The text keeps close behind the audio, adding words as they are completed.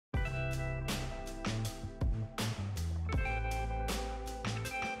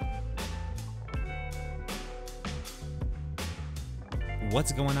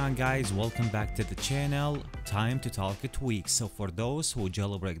What's going on, guys? Welcome back to the channel. Time to talk tweaks. So for those who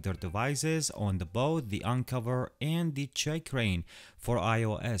jailbreak their devices on both the Unc0ver and the Checkra1n for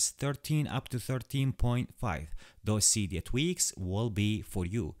iOS 13 up to 13.5, those Cydia tweaks will be for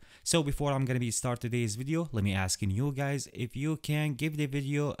you. So before I'm gonna start today's video, let me ask you guys if you can give the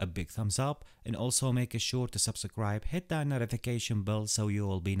video a big thumbs up and also make sure to subscribe, hit that notification bell so you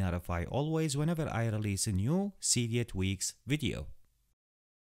will be notified always whenever I release a new Cydia tweaks video.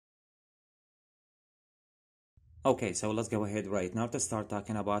 Okay, so let's go ahead right now to start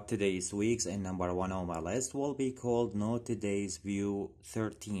talking about today's tweaks, and number one on my list will be called No Today's View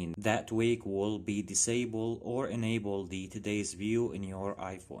 13. That tweak will be disable or enable the today's view in your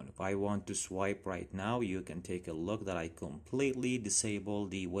iPhone. If I want to swipe right now, you can take a look that I completely disable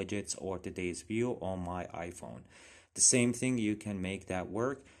the widgets or today's view on my iPhone. The same thing, you can make that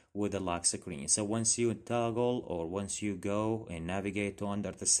work with the lock screen. So once you toggle or once you go and navigate to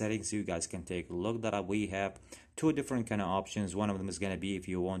under the settings, you guys can take a look that we have two different kind of options. One of them is going to be if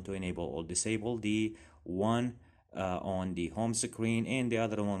you want to enable or disable the one on the home screen, and the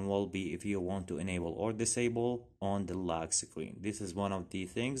other one will be if you want to enable or disable on the lock screen. This is one of the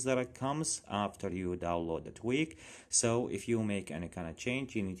things that comes after you download the tweak. So if you make any kind of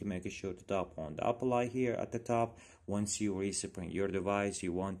change, you need to make sure to tap on the apply here at the top. Once you reset your device,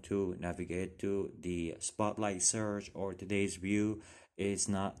 you want to navigate to the spotlight search or today's view is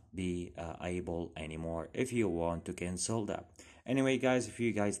not be able anymore if you want to cancel that. Anyway, guys, if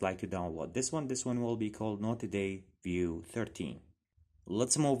you guys like to download this one will be called No Today View 13.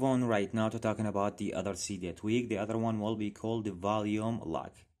 Let's move on right now to talking about the other Cydia tweak. The other one will be called the VolumeLock.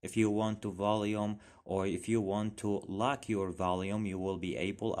 If you want to volume or if you want to lock your volume, you will be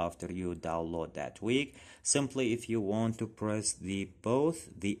able after you download that tweak. Simply, if you want to press both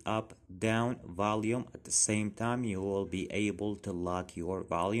the up down volume at the same time, you will be able to lock your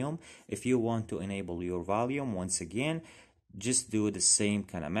volume. If you want to enable your volume, once again, just do the same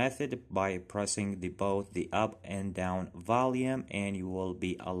kind of method by pressing both the up and down volume, and you will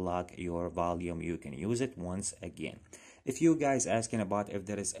be unlock your volume. You can use it once again. If you guys asking about if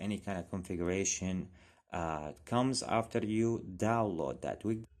there is any kind of configuration comes after you download that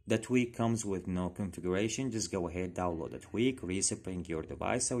tweak, the tweak comes with no configuration. Just go ahead, download the tweak, reset your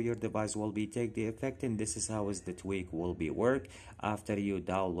device, so your device will be take the effect, and this is how the tweak will be work after you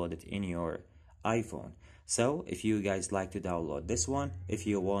download it in your iPhone. So if you guys like to download this one, if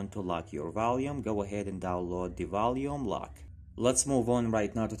you want to lock your volume, go ahead and download the VolumeLock. Let's move on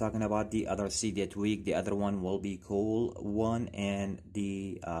right now to talking about the other Cydia tweak. The other one will be Checkra1n, and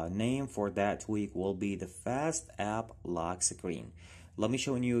the name for that tweak will be the FastAppLS screen. Let me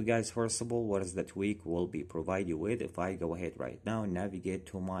show you guys first of all what is the tweak will be provide you with. If I go ahead right now and navigate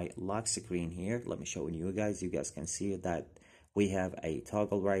to my lock screen here, let me show you guys can see that we have a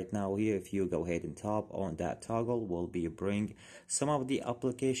toggle right now here. If you go ahead and tap on that toggle, will be bring some of the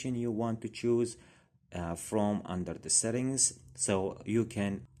application you want to choose from under the settings, so you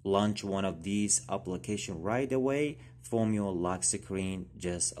can launch one of these application right away from your lock screen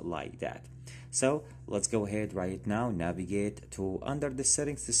just like that. So let's go ahead right now, navigate to under the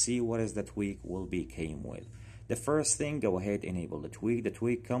settings to see what is the tweak will be came with. The first thing, go ahead, enable the tweak. The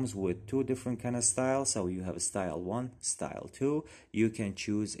tweak comes with two different kind of styles. So you have style 1, style 2. You can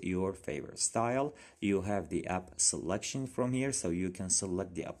choose your favorite style. You have the app selection from here, so you can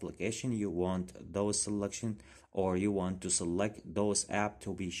select the application you want those selection, or you want to select those app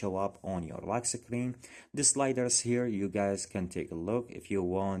to be show up on your lock screen. The sliders here, you guys can take a look if you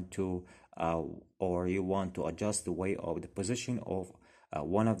want to or you want to adjust the way of the position of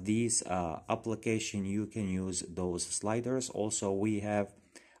one of these application. You can use those sliders. Also, we have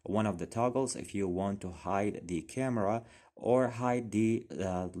one of the toggles if you want to hide the camera or hide the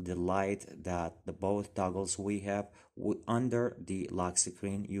light, that the both toggles we have under the lock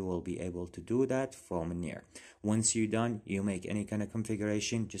screen. You will be able to do that from near. Once you're done, you make any kind of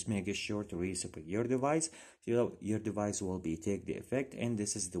configuration, just make sure to reset your device. Your device will be take the effect, and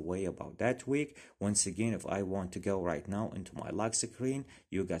this is the way about that tweak. Once again, if I want to go right now into my lock screen,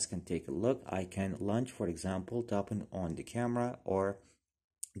 you guys can take a look. I can launch, for example, tapping on the camera or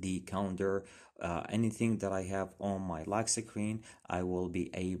the calendar, anything that I have on my lock screen, I will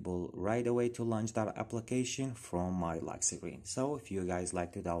be able right away to launch that application from my lock screen. So if you guys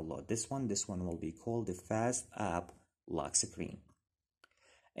like to download this one will be called the FastAppLS screen.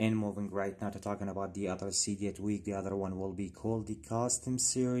 And moving right now to talking about the other Cydia tweak, the other one will be called the Custom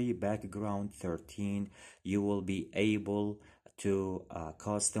Siri Background 13. You will be able to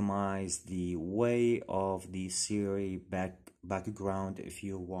customize the way of the Siri background if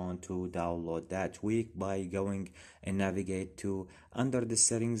you want to download that tweak by going and navigate to under the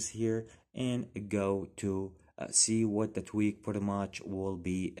settings here and go to see what the tweak pretty much will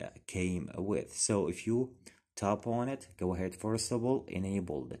be came with. So if you tap on it, go ahead, first of all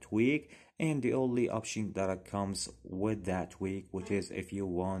enable the tweak, and the only option that comes with that tweak, which is if you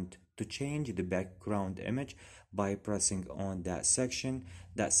want to change the background image by pressing on that section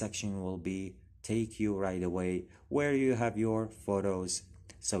will be take you right away where you have your photos.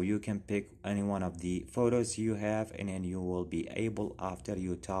 So you can pick any one of the photos you have, and then you will be able, after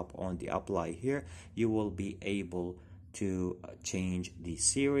you tap on the apply here, you will be able to change the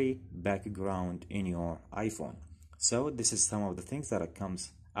Siri background in your iPhone. So this is some of the things that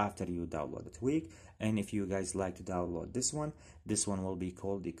comes after you download the tweak. And if you guys like to download this one will be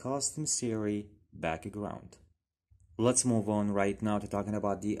called the custom Siri background. Let's move on right now to talking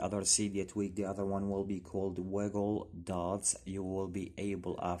about the other Cydia tweak. The other one will be called WiggleDots. You will be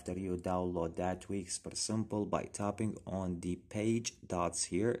able, after you download that tweak, super simple, by tapping on the page dots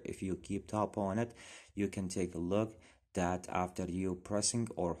here. If you keep tap on it, you can take a look that after you pressing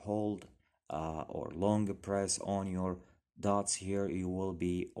or hold or long press on your dots here, you will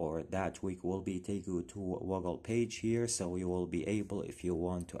be, or that tweak will be take you to a Wiggle page here. So you will be able, if you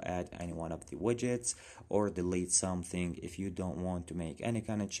want to add any one of the widgets or delete something, if you don't want to make any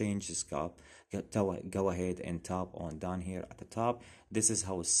kind of changes, go ahead and tap on down here at the top. This is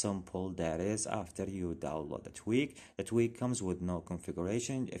how simple that is after you download the tweak. The tweak comes with no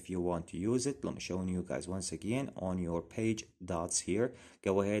configuration. If you want to use it, let me show you guys once again on your page dots here.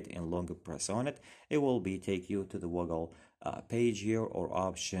 Go ahead and long press on it. It will be take you to the Wiggle page here, or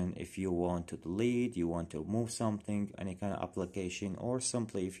option if you want to delete, you want to remove something, any kind of application, or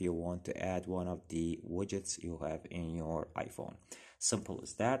simply if you want to add one of the widgets you have in your iPhone. Simple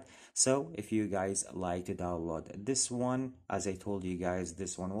as that. So if you guys like to download this one, as I told you guys,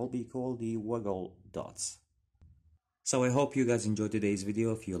 this one will be called the WiggleDots. So I hope you guys enjoyed today's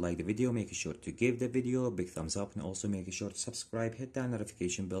video. If you like the video, make sure to give the video a big thumbs up, and also make sure to subscribe, hit that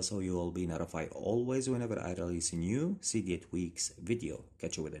notification bell so you will be notified always whenever I release a new Cydia tweaks video.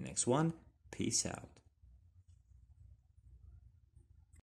 Catch you with the next one. Peace out.